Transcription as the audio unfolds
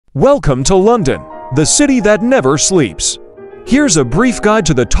Welcome to London, the city that never sleeps. Here's a brief guide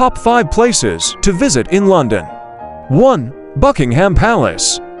to the top 5 places to visit in London. 1. Buckingham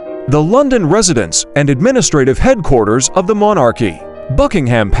Palace. The London residence and administrative headquarters of the monarchy.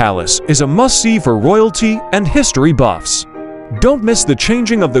 Buckingham Palace is a must-see for royalty and history buffs. Don't miss the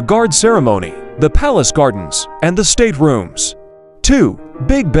changing of the guard ceremony, the palace gardens, and the state rooms. 2.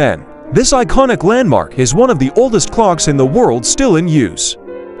 Big Ben. This iconic landmark is one of the oldest clocks in the world still in use.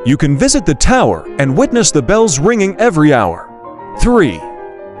 You can visit the tower and witness the bells ringing every hour. 3.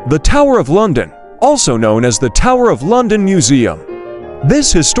 The Tower of London, also known as the Tower of London Museum.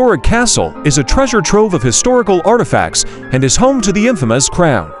 This historic castle is a treasure trove of historical artifacts and is home to the infamous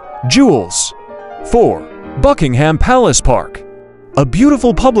crown jewels. 4. Buckingham Palace Park. A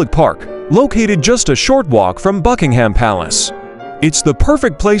beautiful public park located just a short walk from Buckingham Palace. It's the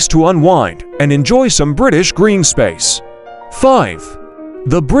perfect place to unwind and enjoy some British green space. 5.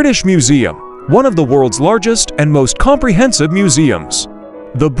 The British Museum, one of the world's largest and most comprehensive museums.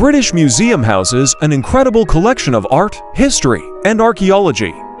 The British Museum houses an incredible collection of art, history, and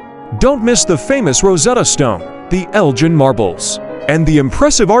archaeology. Don't miss the famous Rosetta Stone, the Elgin Marbles, and the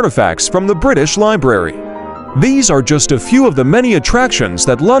impressive artifacts from the British Library. These are just a few of the many attractions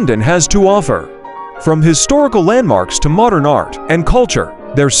that London has to offer. From historical landmarks to modern art and culture,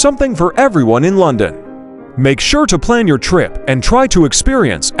 there's something for everyone in London. Make sure to plan your trip and try to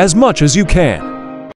experience as much as you can.